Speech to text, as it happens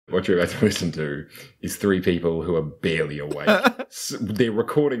What you're about to listen to is three people who are barely awake. They're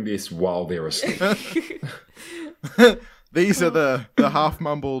recording this while they're asleep. These are the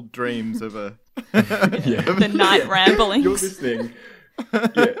half-mumbled dreams of a... The night ramblings. You're listening...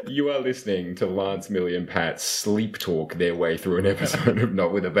 you are listening to Lance, Millie and Pat sleep talk their way through an episode of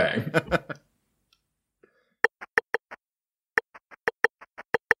Not With a Bang.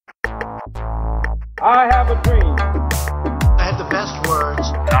 I have a dream. I had the best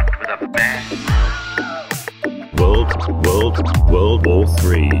words. Not With a Bang. World War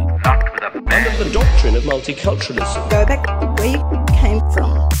III. Not With a Bang. Under the doctrine of multiculturalism. Go back where you came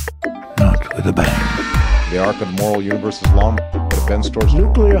from. Not With a Bang. The arc of the moral universe is long, but it bends towards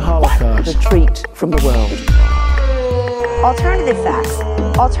Nuclear holocaust. Retreat from the world. Alternative facts.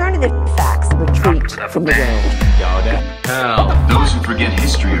 Alternative facts. Retreat from the world. Go to hell. Those who forget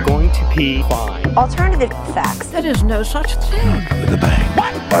history are Going to be fine. Alternative facts. There is no such thing. Not With a Bang.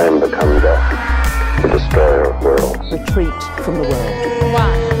 I am become death, the destroyer of worlds. Retreat from the world.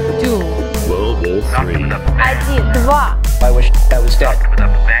 1, 2. World War Not With a III. Bang. 2. I wish I was dead. Not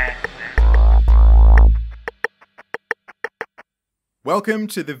With a Bang. Welcome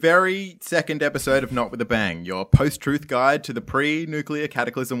to the very second episode of Not With a Bang, your post-truth guide to the pre-nuclear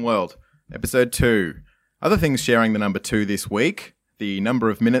cataclysm world. Episode 2. Other things sharing the number 2 this week, the number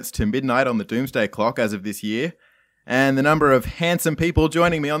of minutes to midnight on the doomsday clock as of this year, and the number of handsome people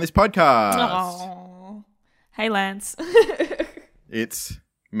joining me on this podcast. Aww. Hey, Lance. It's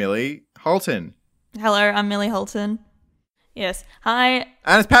Millie Holton. Hello, I'm Millie Holton. Yes. Hi.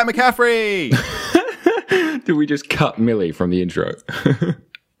 And it's Pat McCaffrey! Did we just cut Millie from the intro?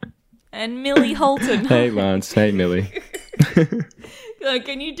 And Millie Holton. Hey, Lance. Hey, Millie.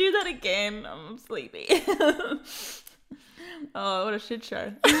 Can you do that again? I'm sleepy. Oh, what a shit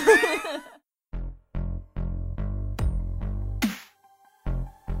show.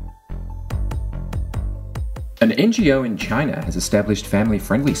 An NGO in China has established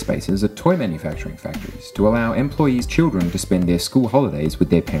family-friendly spaces at toy manufacturing factories to allow employees' children to spend their school holidays with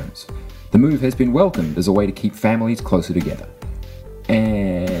their parents. The move has been welcomed as a way to keep families closer together,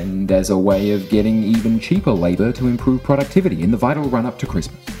 and as a way of getting even cheaper labour to improve productivity in the vital run-up to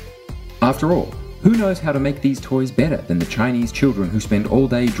Christmas. After all, who knows how to make these toys better than the Chinese children who spend all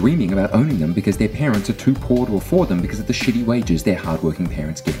day dreaming about owning them because their parents are too poor to afford them because of the shitty wages their hardworking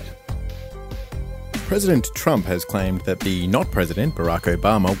parents get? President Trump has claimed that the not president, Barack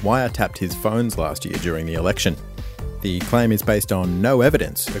Obama, wiretapped his phones last year during the election. The claim is based on no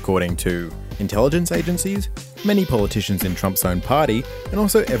evidence, according to intelligence agencies, many politicians in Trump's own party, and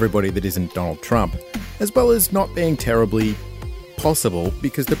also everybody that isn't Donald Trump, as well as not being terribly possible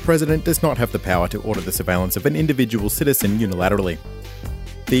because the president does not have the power to order the surveillance of an individual citizen unilaterally.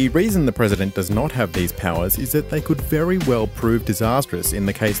 The reason the president does not have these powers is that they could very well prove disastrous in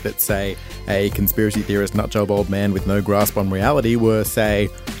the case that, say, a conspiracy theorist nutjob old man with no grasp on reality were, say,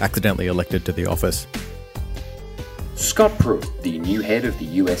 accidentally elected to the office. Scott Pruitt, the new head of the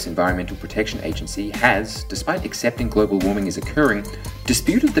US Environmental Protection Agency, has, despite accepting global warming is occurring,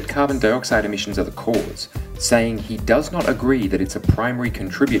 disputed that carbon dioxide emissions are the cause, saying he does not agree that it's a primary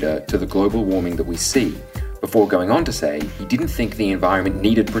contributor to the global warming that we see, before going on to say he didn't think the environment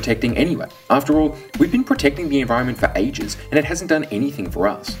needed protecting anyway. After all, we've been protecting the environment for ages, and it hasn't done anything for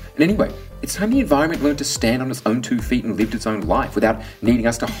us. And anyway, it's time the environment learned to stand on its own 2 feet and lived its own life without needing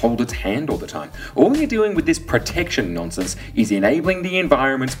us to hold its hand all the time. All you're doing with this protection nonsense is enabling the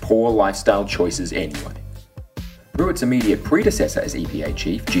environment's poor lifestyle choices anyway. Pruitt's immediate predecessor as EPA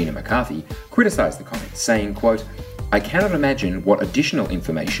chief, Gina McCarthy, criticised the comment, saying, quote, "I cannot imagine what additional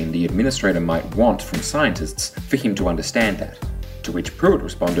information the administrator might want from scientists for him to understand that." To which Pruitt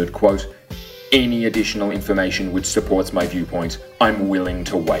responded, quote, "Any additional information which supports my viewpoint, I'm willing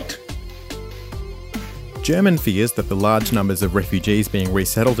to wait." German fears that the large numbers of refugees being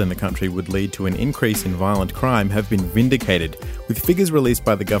resettled in the country would lead to an increase in violent crime have been vindicated, with figures released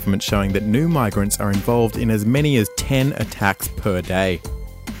by the government showing that new migrants are involved in as many as 10 attacks per day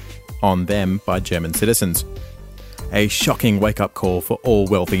on them by German citizens. A shocking wake-up call for all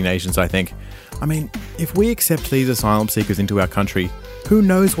wealthy nations, I think. I mean, if we accept these asylum seekers into our country, who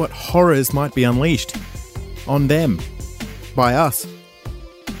knows what horrors might be unleashed on them, by us.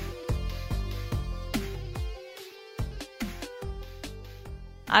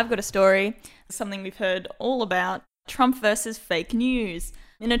 I've got a story, something we've heard all about, Trump versus fake news.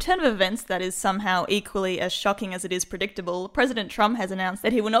 In a turn of events that is somehow equally as shocking as it is predictable, President Trump has announced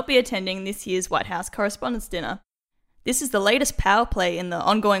that he will not be attending this year's White House Correspondents' Dinner. This is the latest power play in the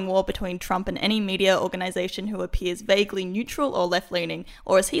ongoing war between Trump and any media organisation who appears vaguely neutral or left-leaning,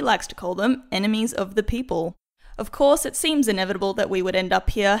 or as he likes to call them, enemies of the people. Of course, it seems inevitable that we would end up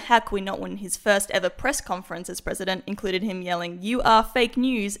here. How could we not, when his first ever press conference as president included him yelling, "You are fake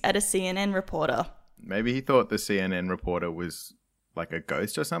news," at a CNN reporter? Maybe he thought the CNN reporter was like a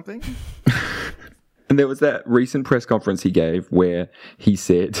ghost or something? And there was that recent press conference he gave where he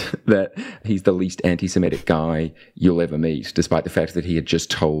said that he's the least anti-Semitic guy you'll ever meet, despite the fact that he had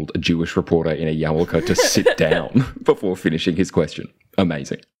just told a Jewish reporter in a yarmulke to sit down before finishing his question.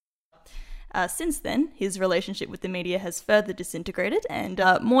 Amazing. Since then, his relationship with the media has further disintegrated, and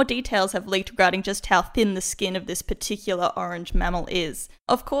more details have leaked regarding just how thin the skin of this particular orange mammal is.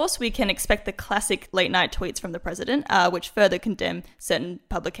 Of course, we can expect the classic late-night tweets from the president, which further condemn certain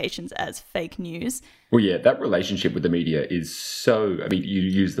publications as fake news. Well, yeah, that relationship with the media is so... I mean, you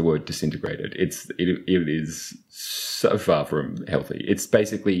use the word disintegrated. It is so far from healthy. It's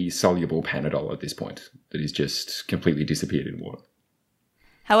basically soluble Panadol at this point that is just completely disappeared in water.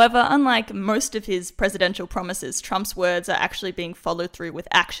 However, unlike most of his presidential promises, Trump's words are actually being followed through with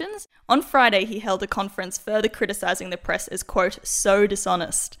actions. On Friday, he held a conference further criticizing the press as, quote, so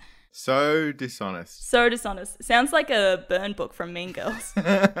dishonest. So dishonest. So dishonest. Sounds like a burn book from Mean Girls.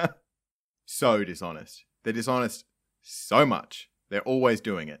 So dishonest. They're dishonest so much. They're always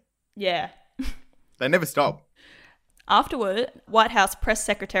doing it. Yeah. They never stop. Afterward, White House press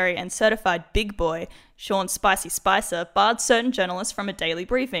secretary and certified big boy Sean Spicy Spicer barred certain journalists from a daily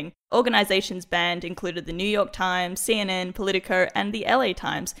briefing. Organizations banned included the New York Times, CNN, Politico, and the LA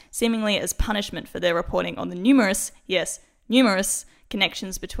Times, seemingly as punishment for their reporting on the numerous, yes, numerous,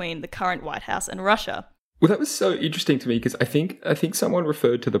 connections between the current White House and Russia. Well, that was so interesting to me because I think someone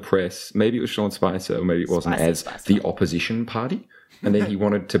referred to the press, maybe it was Sean Spicer or maybe it wasn't, as the opposition party. And then he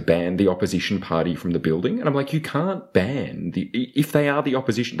wanted to ban the opposition party from the building. And I'm like, you can't ban if they are the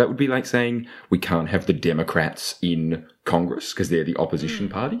opposition, that would be like saying we can't have the Democrats in Congress because they're the opposition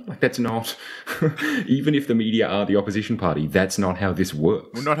party. Like, that's not, even if the media are the opposition party, that's not how this works.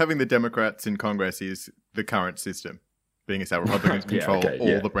 Well, not having the Democrats in Congress is the current system, being as how Republicans control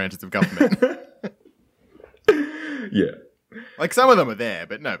all the branches of government. Yeah. Like, some of them are there,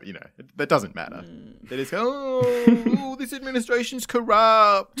 but no, you know, that doesn't matter. They just go, oh, this administration's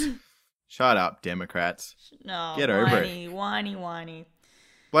corrupt. Shut up, Democrats. No, get over it. Whiny.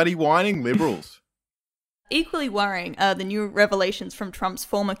 Bloody whining liberals. Equally worrying are the new revelations from Trump's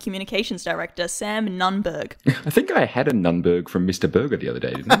former communications director, Sam Nunberg. I think I had a Nunberg from Mr. Burger the other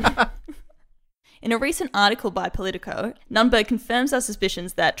day, didn't I? In a recent article by Politico, Nunberg confirms our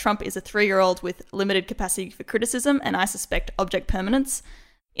suspicions that Trump is a 3-year-old with limited capacity for criticism and, I suspect, object permanence.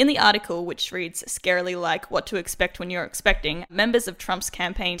 In the article, which reads scarily like what to expect when you're expecting, members of Trump's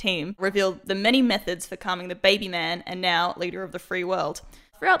campaign team revealed the many methods for calming the baby man and now leader of the free world.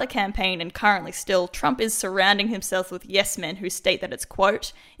 Throughout the campaign and currently still, Trump is surrounding himself with yes men who state that it's,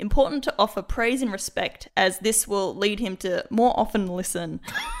 quote, important to offer praise and respect as this will lead him to more often listen.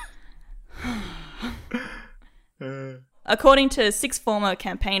 According to 6 former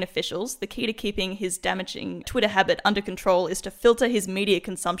campaign officials, the key to keeping his damaging Twitter habit under control is to filter his media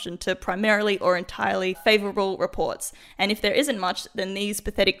consumption to primarily or entirely favourable reports. And if there isn't much, then these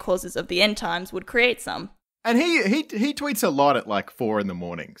pathetic causes of the end times would create some. And he tweets a lot at like 4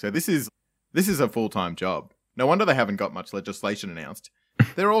 a.m. So this is a full-time job. No wonder they haven't got much legislation announced.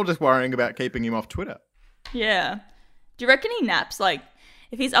 They're all just worrying about keeping him off Twitter. Yeah. Do you reckon he naps? Like,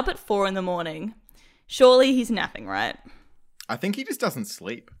 if he's up at 4 a.m, surely he's napping, right? I think he just doesn't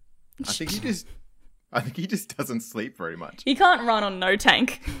sleep. I think he just doesn't sleep very much. He can't run on no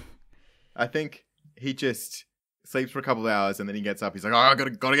tank. I think he just sleeps for a couple of hours and then he gets up. He's like, oh, I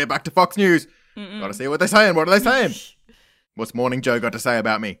gotta get back to Fox News. Gotta see what they're saying. What are they saying? What's Morning Joe got to say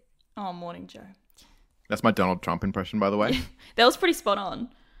about me? Oh, Morning Joe. That's my Donald Trump impression, by the way. That was pretty spot on.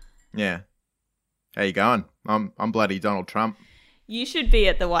 Yeah. How you going? I'm bloody Donald Trump. You should be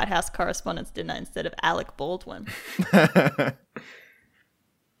at the White House Correspondents' Dinner instead of Alec Baldwin.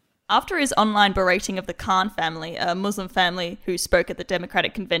 After his online berating of the Khan family, a Muslim family who spoke at the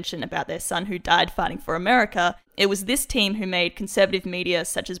Democratic Convention about their son who died fighting for America, it was this team who made conservative media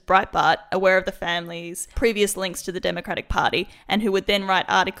such as Breitbart aware of the family's previous links to the Democratic Party and who would then write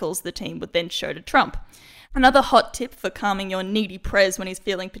articles the team would then show to Trump. Another hot tip for calming your needy prez when he's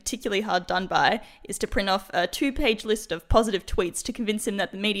feeling particularly hard done by is to print off a 2-page list of positive tweets to convince him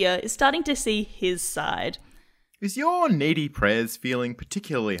that the media is starting to see his side. Is your needy prez feeling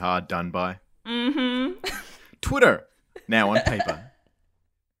particularly hard done by? Mm-hmm. Twitter, now on paper.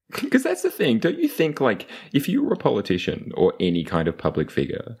 Because that's the thing. Don't you think, like, if you were a politician or any kind of public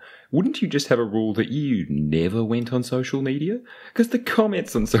figure, wouldn't you just have a rule that you never went on social media? Because the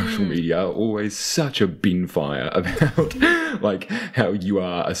comments on social media are always such a bin fire about, like, how you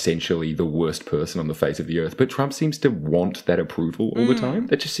are essentially the worst person on the face of the earth. But Trump seems to want that approval all the time.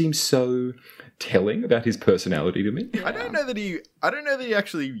 That just seems so telling about his personality to me. I don't know that he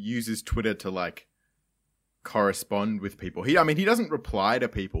actually uses Twitter to, like, correspond with people. He doesn't reply to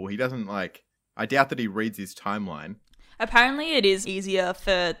people. He doesn't, like, I doubt that he reads his timeline. Apparently it is easier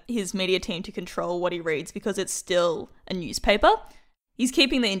for his media team to control what he reads because it's still a newspaper. He's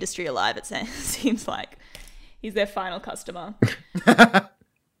keeping the industry alive, it seems like. He's their final customer. I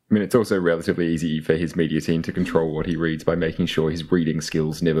mean, it's also relatively easy for his media team to control what he reads by making sure his reading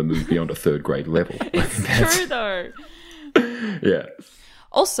skills never move beyond a third grade level. It's true, though. Yeah.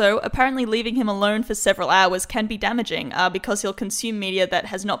 Also, apparently leaving him alone for several hours can be damaging because he'll consume media that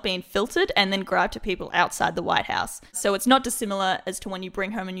has not been filtered and then gripe to people outside the White House. So it's not dissimilar as to when you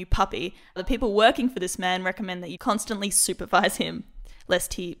bring home a new puppy. The people working for this man recommend that you constantly supervise him,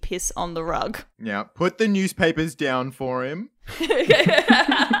 lest he piss on the rug. Yeah, put the newspapers down for him.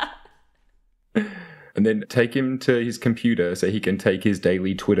 And then take him to his computer so he can take his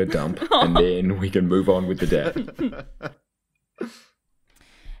daily Twitter dump, and then we can move on with the day.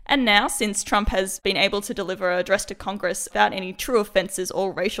 And now, since Trump has been able to deliver an address to Congress without any true offences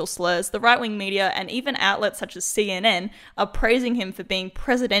or racial slurs, the right-wing media and even outlets such as CNN are praising him for being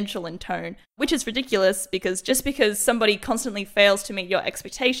presidential in tone, which is ridiculous because just because somebody constantly fails to meet your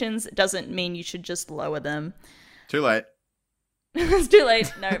expectations doesn't mean you should just lower them. Too late. It's too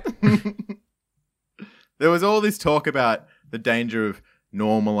late. Nope. There was all this talk about the danger of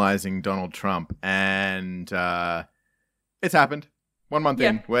normalizing Donald Trump, and it's happened. 1 month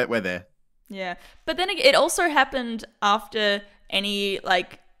in, we're there. Yeah. But then it also happened after any,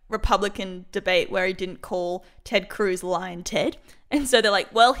 like, Republican debate where he didn't call Ted Cruz Lion Ted. And so they're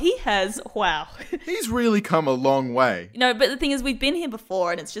like, well, he has, wow. He's really come a long way. No, but the thing is, we've been here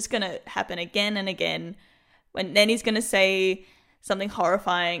before, and it's just going to happen again and again. Then he's going to say something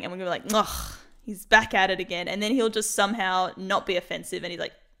horrifying, and we're going to be like, ugh, he's back at it again. And then he'll just somehow not be offensive, and he's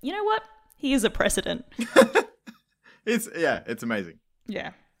like, you know what? He is a president. It's amazing.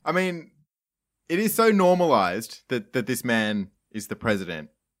 Yeah. I mean, it is so normalized that this man is the president.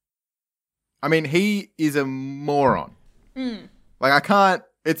 I mean, he is a moron. Like, I can't,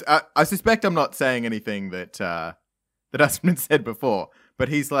 I suspect I'm not saying anything that hasn't been said before, but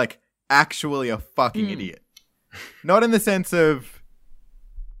he's, like, actually a fucking idiot. Not in the sense of,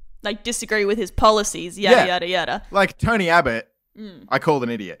 like, disagree with his policies, yada, yada. Like, Tony Abbott, I called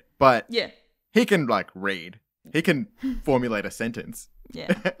an idiot, but he can, like, read. He can formulate a sentence.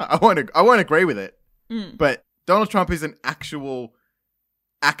 Yeah. I won't agree with it. But Donald Trump is an actual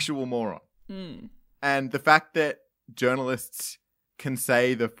moron. And the fact that journalists can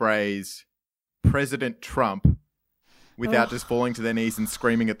say the phrase President Trump without just falling to their knees and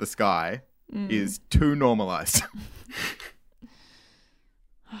screaming at the sky is too normalized.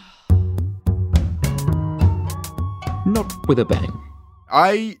 Not with a bang.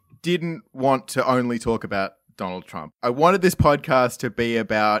 I didn't want to only talk about Donald Trump. I wanted this podcast to be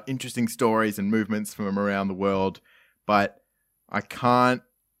about interesting stories and movements from around the world, but I can't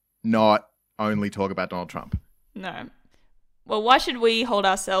not only talk about Donald Trump. No. Well, why should we hold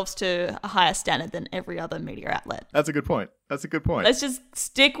ourselves to a higher standard than every other media outlet? That's a good point. Let's just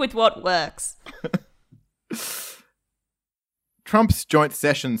stick with what works. Trump's joint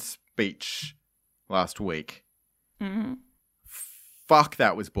session speech last week. Fuck,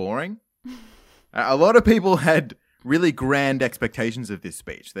 that was boring. A lot of people had really grand expectations of this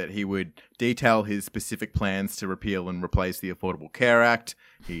speech, that he would detail his specific plans to repeal and replace the Affordable Care Act.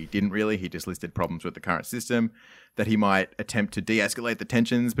 He didn't really. He just listed problems with the current system, that he might attempt to de-escalate the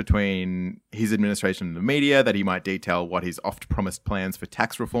tensions between his administration and the media, that he might detail what his oft-promised plans for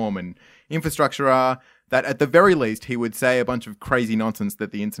tax reform and infrastructure are, that at the very least he would say a bunch of crazy nonsense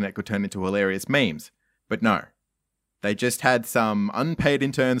that the internet could turn into hilarious memes. But no. They just had some unpaid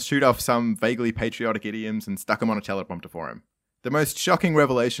interns shoot off some vaguely patriotic idioms and stuck them on a teleprompter for him. The most shocking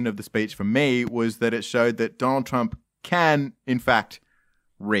revelation of the speech for me was that it showed that Donald Trump can, in fact,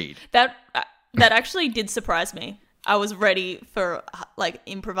 read. That actually did surprise me. I was ready for, like,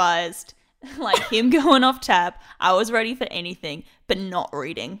 improvised, like, him going off tap. I was ready for anything, but not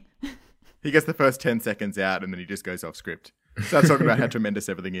reading. He gets the first 10 seconds out and then he just goes off script. Starts talking about how tremendous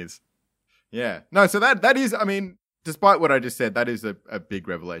everything is. Yeah. No, so that is, I mean, despite what I just said, that is a big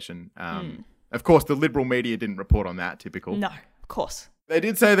revelation. Of course, the liberal media didn't report on that, typical. No, of course. They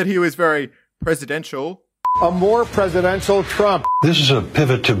did say that he was very presidential. A more presidential Trump. This is a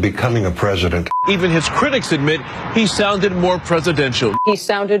pivot to becoming a president. Even his critics admit he sounded more presidential. He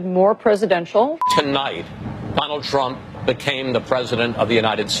sounded more presidential. Tonight, Donald Trump became the president of the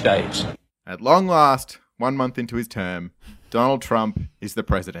United States. At long last, 1 month into his term, Donald Trump is the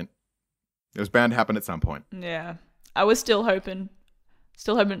president. It was bound to happen at some point. Yeah. I was still hoping,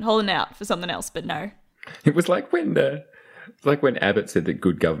 holding out for something else, but no. It was like when Abbott said that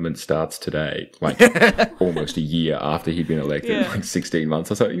good government starts today, like almost a year after he'd been elected, like 16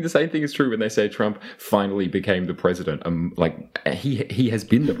 months or something. The same thing is true when they say Trump finally became the president. He has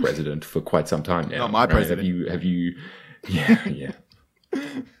been the president for quite some time now. Not my president. Have you? Yeah.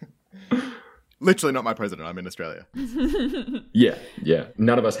 Literally not my president. I'm in Australia. Yeah.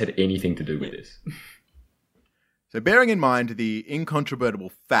 None of us had anything to do with this. So bearing in mind the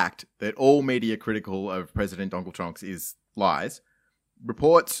incontrovertible fact that all media critical of President Donald Trump is lies,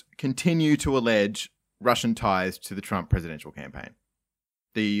 reports continue to allege Russian ties to the Trump presidential campaign.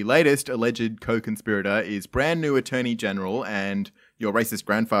 The latest alleged co-conspirator is brand new Attorney General and your racist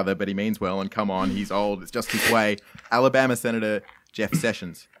grandfather, but he means well, and come on, he's old, it's just his way, Alabama Senator Jeff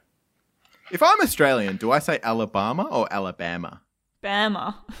Sessions. If I'm Australian, do I say Alabama or Alabama?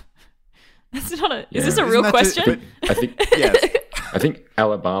 Bama. That's not a... Is this a real question? I think, yes. I think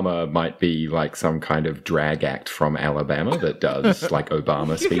Alabama might be like some kind of drag act from Alabama that does like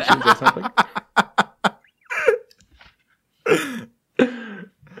Obama speeches or something.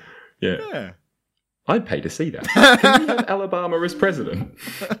 Yeah. I'd pay to see that. Can we have Alabama as president?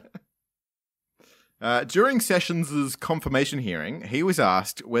 During Sessions' confirmation hearing, he was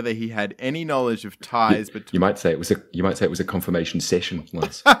asked whether he had any knowledge of ties between... You might say it was a confirmation session,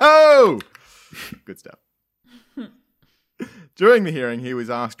 Les. Oh! Good stuff. During the hearing, he was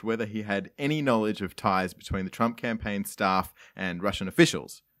asked whether he had any knowledge of ties between the Trump campaign staff and Russian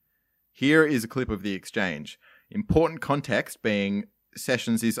officials. Here is a clip of the exchange. Important context being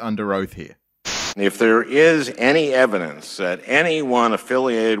Sessions is under oath here. If there is any evidence that anyone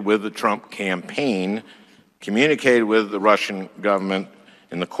affiliated with the Trump campaign communicated with the Russian government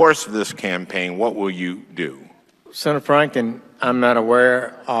in the course of this campaign, what will you do? Senator Franken, I'm not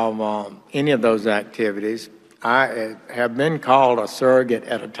aware of any of those activities. I have been called a surrogate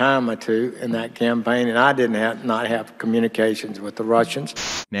at a time or two in that campaign, and I did not have communications with the Russians.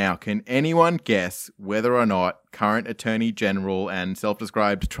 Now, can anyone guess whether or not current Attorney General and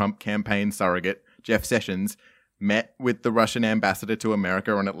self-described Trump campaign surrogate Jeff Sessions met with the Russian ambassador to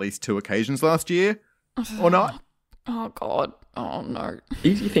America on at least 2 occasions last year? Or not? Oh, God. Oh, no.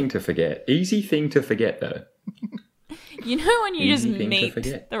 Easy thing to forget, though. You know when you just meet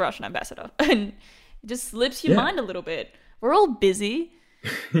the Russian ambassador and it just slips your mind a little bit. We're all busy.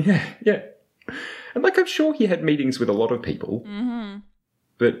 Yeah. And I'm sure he had meetings with a lot of people. Mm-hmm.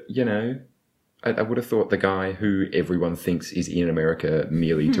 But, I would have thought the guy who everyone thinks is in America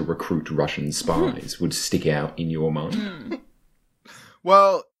merely to recruit Russian spies would stick out in your mind.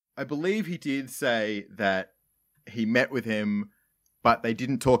 Well, I believe he did say that he met with him, but they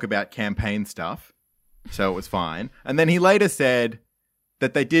didn't talk about campaign stuff, so it was fine. And then he later said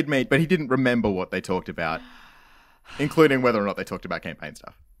that they did meet, but he didn't remember what they talked about, including whether or not they talked about campaign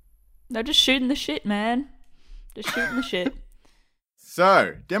stuff. They're just shooting the shit, man. Just shooting the shit.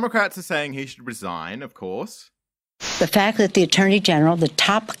 So, Democrats are saying he should resign, of course. The fact that the Attorney General, the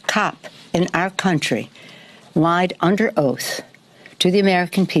top cop in our country, lied under oath to the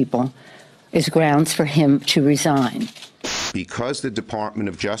American people is grounds for him to resign. Because the Department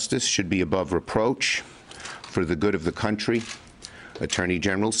of Justice should be above reproach for the good of the country, Attorney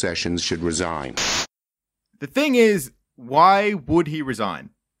General Sessions should resign. The thing is, why would he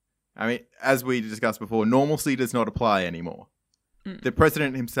resign? I mean, as we discussed before, normalcy does not apply anymore. The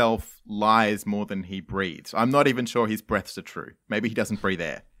president himself lies more than he breathes. I'm not even sure his breaths are true. Maybe he doesn't breathe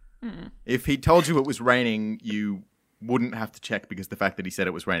air. If he told you it was raining, you wouldn't have to check because the fact that he said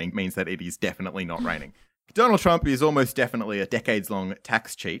it was raining means that it is definitely not raining. Donald Trump is almost definitely a decades-long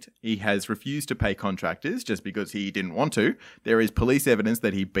tax cheat. He has refused to pay contractors just because he didn't want to. There is police evidence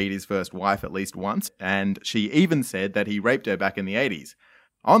that he beat his first wife at least once, and she even said that he raped her back in the 80s.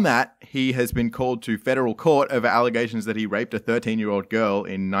 On that, he has been called to federal court over allegations that he raped a 13-year-old girl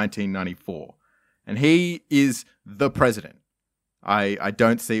in 1994. And he is the president. I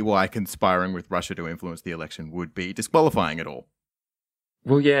don't see why conspiring with Russia to influence the election would be disqualifying at all.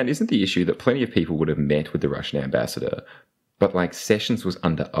 Well, yeah, and isn't the issue that plenty of people would have met with the Russian ambassador, but Sessions was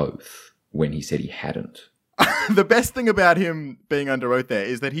under oath when he said he hadn't. The best thing about him being under oath there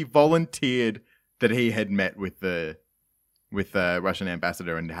is that he volunteered that he had met with the Russian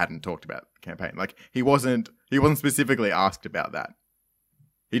ambassador and hadn't talked about the campaign. He wasn't specifically asked about that.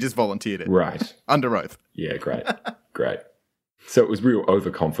 He just volunteered it. Right. Under oath. Yeah, great. Great. So it was real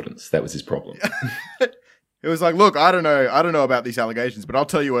overconfidence. That was his problem. It was like, look, I don't know about these allegations, but I'll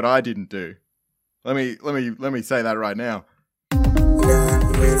tell you what I didn't do. Let me say that right now.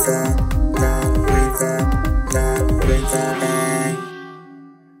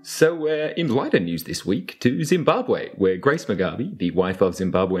 So in lighter news this week, to Zimbabwe, where Grace Mugabe, the wife of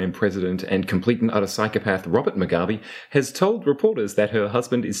Zimbabwean President and complete and utter psychopath Robert Mugabe, has told reporters that her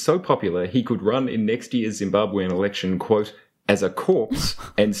husband is so popular he could run in next year's Zimbabwean election, quote, as a corpse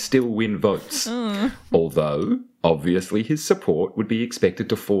and still win votes. Although, obviously, his support would be expected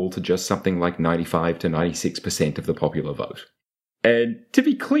to fall to just something like 95 to 96% of the popular vote. And to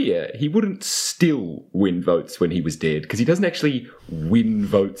be clear, he wouldn't still win votes when he was dead, because he doesn't actually win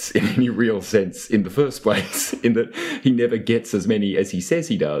votes in any real sense in the first place, in that he never gets as many as he says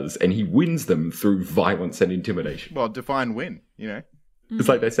he does, and he wins them through violence and intimidation. Well, define win, you know. It's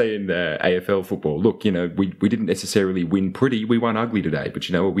like they say in AFL football, look, you know, we didn't necessarily win pretty, we won ugly today, but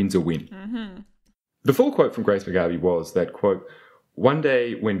you know, a win's a win. Mm-hmm. The full quote from Grace Mugabe was that, quote, one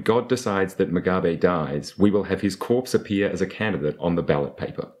day when God decides that Mugabe dies, we will have his corpse appear as a candidate on the ballot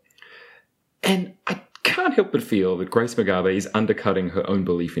paper. And I can't help but feel that Grace Mugabe is undercutting her own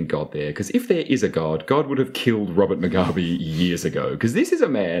belief in God there, because if there is a God, God would have killed Robert Mugabe years ago, because this is a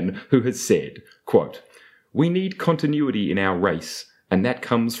man who has said, quote, we need continuity in our race, and that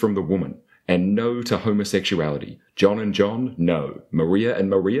comes from the woman. And no to homosexuality. John and John, no. Maria and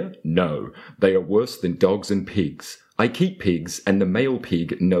Maria, no. They are worse than dogs and pigs. I keep pigs, and the male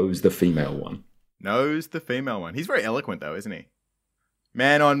pig knows the female one. Knows the female one. He's very eloquent, though, isn't he?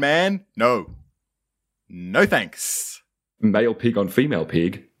 Man on man, no. No thanks. Male pig on female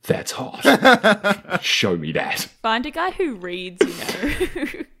pig, that's hot. Show me that. Find a guy who reads, you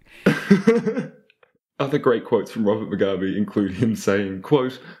know. Other great quotes from Robert Mugabe include him saying,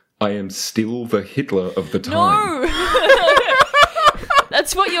 quote, I am still the Hitler of the time. No!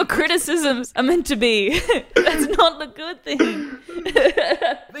 That's what your criticisms are meant to be. That's not the good thing.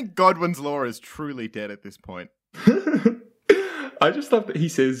 I think Godwin's law is truly dead at this point. I just love that he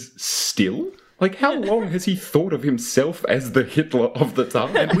says, still? Like, how long has he thought of himself as the Hitler of the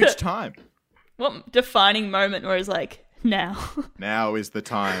time? And which time? What defining moment where he's like, now? Now is the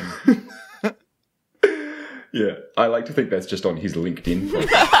time. Yeah, I like to think that's just on his LinkedIn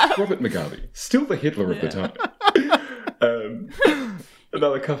profile. Robert Mugabe, still the Hitler of the time.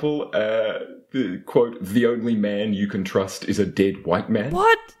 Another couple, the quote, the only man you can trust is a dead white man.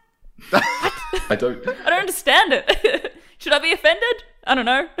 What? I don't understand it. Should I be offended? I don't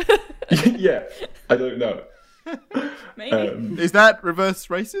know. Yeah, I don't know. Maybe. Is that reverse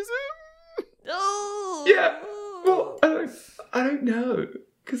racism? Oh. Yeah. Well, I don't know.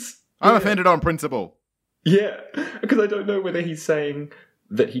 Cause, I'm offended on principle. Yeah, because I don't know whether he's saying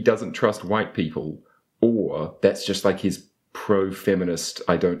that he doesn't trust white people or that's just like his pro-feminist,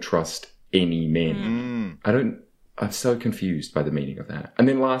 I don't trust any men. I'm so confused by the meaning of that. And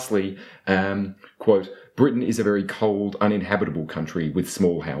then lastly, quote, Britain is a very cold, uninhabitable country with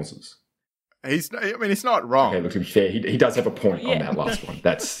small houses. It's not wrong. Okay, look, to be fair, he does have a point on that last one.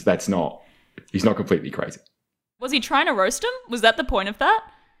 That's not, he's not completely crazy. Was he trying to roast him? Was that the point of that?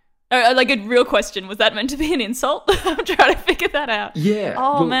 Like a real question, was that meant to be an insult? I'm trying to figure that out. Yeah.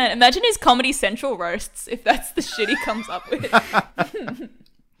 Oh, well, man. Imagine his Comedy Central roasts if that's the shit he comes up with.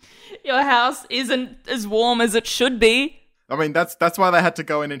 Your house isn't as warm as it should be. I mean, that's why they had to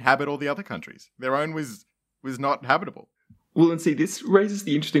go and inhabit all the other countries. Their own was not habitable. Well, and see, this raises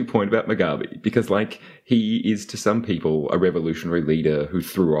the interesting point about Mugabe, because, like, he is to some people a revolutionary leader who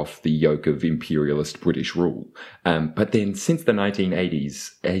threw off the yoke of imperialist British rule. But then since the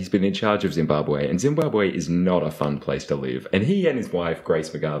 1980s, he's been in charge of Zimbabwe, and Zimbabwe is not a fun place to live. And he and his wife, Grace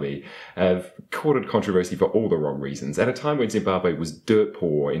Mugabe, have courted controversy for all the wrong reasons. At a time when Zimbabwe was dirt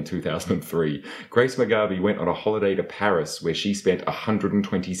poor in 2003, Grace Mugabe went on a holiday to Paris where she spent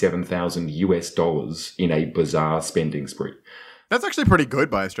 $127,000 in a bizarre spending spree. That's actually pretty good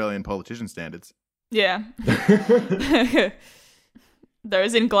by Australian politician standards. Yeah.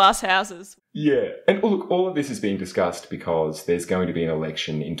 Those in glass houses. Yeah. And look, all of this is being discussed because there's going to be an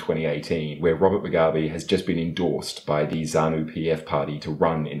election in 2018 where Robert Mugabe has just been endorsed by the ZANU-PF party to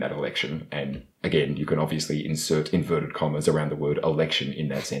run in that election. And again, you can obviously insert inverted commas around the word election in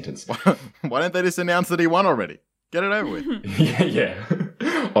that sentence. Why don't they just announce that he won already? Get it over with. Yeah.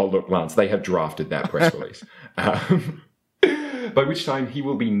 Oh, look, Lance, they have drafted that press release. By which time he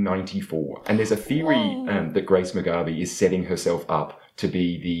will be 94. And there's a theory that Grace Mugabe is setting herself up to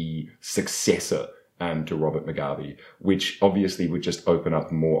be the successor to Robert Mugabe, which obviously would just open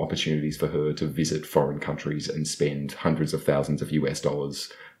up more opportunities for her to visit foreign countries and spend hundreds of thousands of US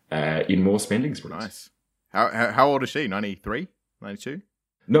dollars in more spending sprees. Nice. How old is she? 93? 92?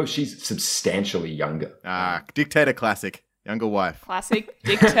 No, she's substantially younger. Dictator classic. Younger wife. Classic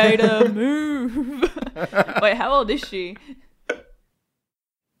dictator move. Wait, how old is she?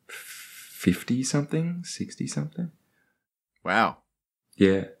 50-something? 60-something? Wow.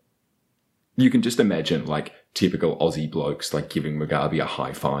 Yeah. You can just imagine, like, typical Aussie blokes, like, giving Mugabe a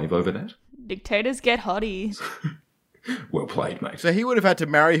high five over that. Dictators get hotties. Well played, mate. So he would have had to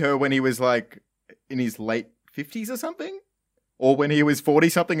marry her when he was, like, in his late 50s or something? Or when he was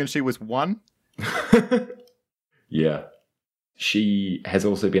 40-something and she was 1? Yeah. She has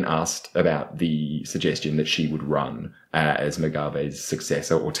also been asked about the suggestion that she would run as Mugabe's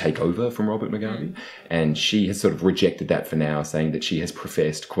successor or take over from Robert Mugabe. And she has sort of rejected that for now, saying that she has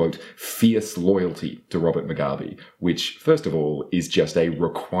professed, quote, fierce loyalty to Robert Mugabe, which, first of all, is just a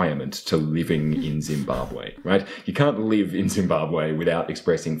requirement to living in Zimbabwe, right? You can't live in Zimbabwe without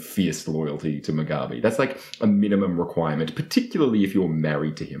expressing fierce loyalty to Mugabe. That's like a minimum requirement, particularly if you're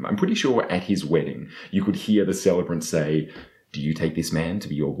married to him. I'm pretty sure at his wedding, you could hear the celebrant say, do you take this man to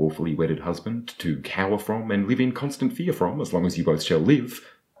be your lawfully wedded husband, to cower from and live in constant fear from, as long as you both shall live?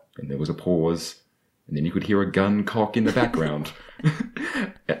 And there was a pause, and then you could hear a gun cock in the background.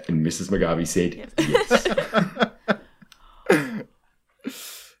 And Mrs. Mugabe said, yes.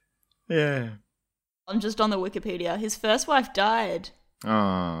 Yeah. I'm just on the Wikipedia. His first wife died.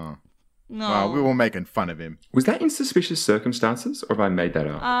 Oh. No. Well, we were making fun of him. Was that in suspicious circumstances, or have I made that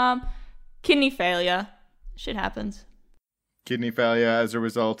up? Kidney failure. Shit happens. Kidney failure as a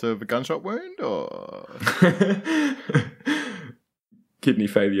result of a gunshot wound, or kidney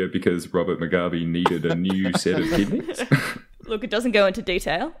failure because Robert Mugabe needed a new set of kidneys? Look, it doesn't go into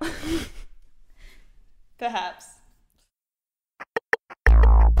detail. Perhaps.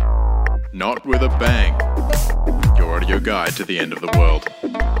 Not with a bang. Your audio guide to the end of the world.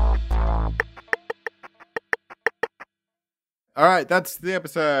 All right, that's the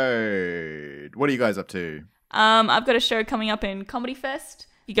episode. What are you guys up to? I've got a show coming up in Comedy Fest.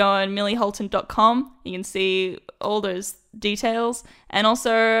 You go on millieholton.com. You can see all those details. And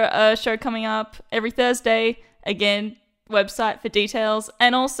also a show coming up every Thursday. Again, website for details.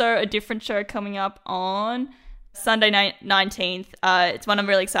 And also a different show coming up on Sunday 19th. It's one I'm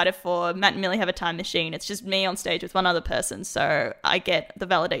really excited for. Matt and Millie have a time machine. It's just me on stage with one other person. So I get the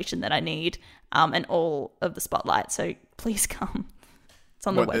validation that I need and all of the spotlight. So please come. It's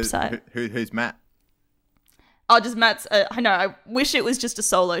on the website. Who's Matt? Oh, just Matt's, I know, I wish it was just a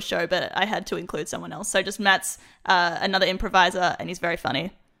solo show, but I had to include someone else. So just Matt's another improviser, and he's very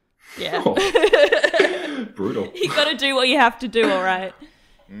funny. Yeah. Oh. Brutal. You got to do what you have to do, all right?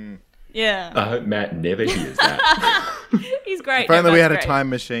 Yeah. I hope Matt never hears that. He's great. If only we had a time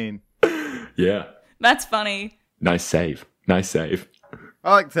machine. Yeah. Matt's funny. Nice save. Nice save.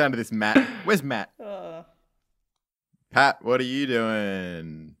 I like the sound of this Matt. Where's Matt? Pat, what are you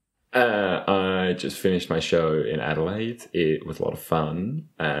doing? I just finished my show in Adelaide. It was a lot of fun,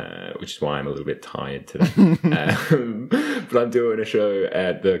 which is why I'm a little bit tired today. But I'm doing a show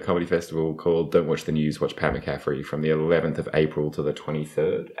at the Comedy Festival called Don't Watch the News, Watch Pat McCaffrey from the 11th of April to the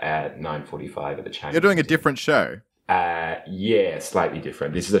 23rd at 9:45 at the Chinese. You're doing a different show? Yeah, slightly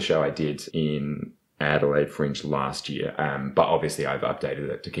different. This is a show I did in Adelaide Fringe last year, but obviously I've updated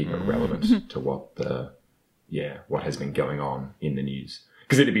it to keep it relevant to what has been going on in the news.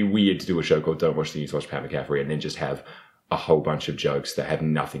 Because it'd be weird to do a show called Don't Watch the News, Watch Pat McCaffrey and then just have a whole bunch of jokes that have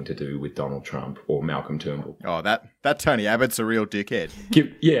nothing to do with Donald Trump or Malcolm Turnbull. Oh, that Tony Abbott's a real dickhead.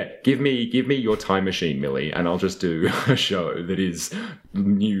 Give me your time machine, Millie, and I'll just do a show that is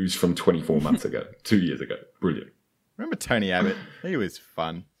news from 24 months ago, 2 years ago. Brilliant. Remember Tony Abbott? He was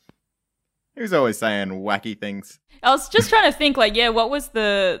fun. He was always saying wacky things. I was just trying to think, what was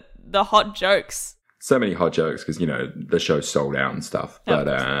the hot jokes? So many hot jokes because, the show sold out and stuff. But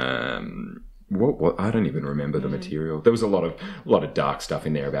what I don't even remember the material. There was a lot of dark stuff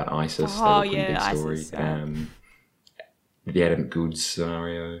in there about ISIS. Oh, that was a pretty big story. ISIS, the Adam Goods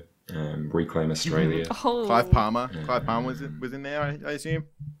scenario, Reclaim Australia. Oh. Clive Palmer. Clive Palmer was in there, I assume.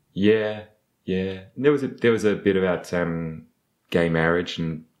 Yeah. And there was a bit about gay marriage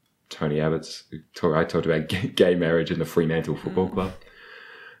and Tony Abbott's. I talked about gay marriage in the Fremantle Football Club.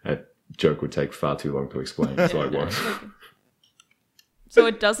 That joke would take far too long to explain, so I won't. So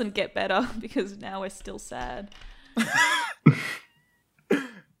it doesn't get better because now we're still sad.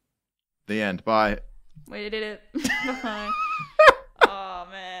 The end. Bye. We did it. Bye. Oh,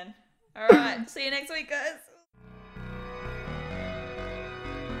 man. All right. See you next week, guys.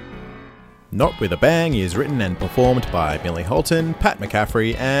 Not With a Bang is written and performed by Millie Holton, Pat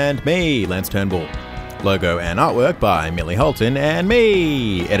McCaffrey, and me, Lance Turnbull. Logo and artwork by Millie Holton and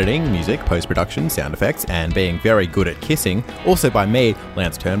me. Editing, music, post-production, sound effects, and being very good at kissing, also by me,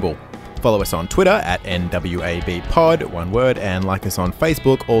 Lance Turnbull. Follow us on Twitter at NWABpod, one word, and like us on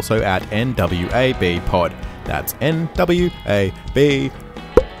Facebook, also at NWABpod. That's NWAB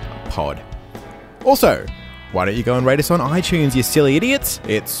pod. Also, why don't you go and rate us on iTunes, you silly idiots?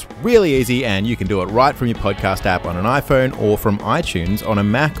 It's really easy, and you can do it right from your podcast app on an iPhone or from iTunes on a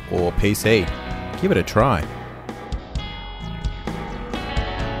Mac or PC. Give it a try.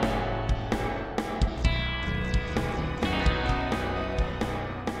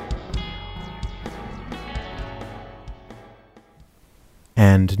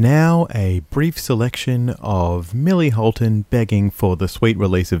 And now a brief selection of Millie Holton begging for the sweet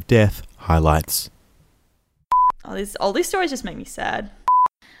release of death highlights. All these stories just make me sad.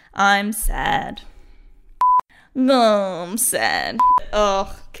 I'm sad. No, I'm sad.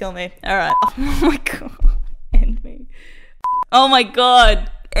 Oh, kill me. Alright. Oh my god. End me. Oh my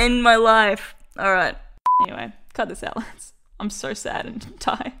god. End my life. Alright. Anyway, cut this out, Lance. I'm so sad and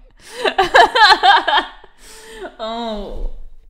tired. Oh.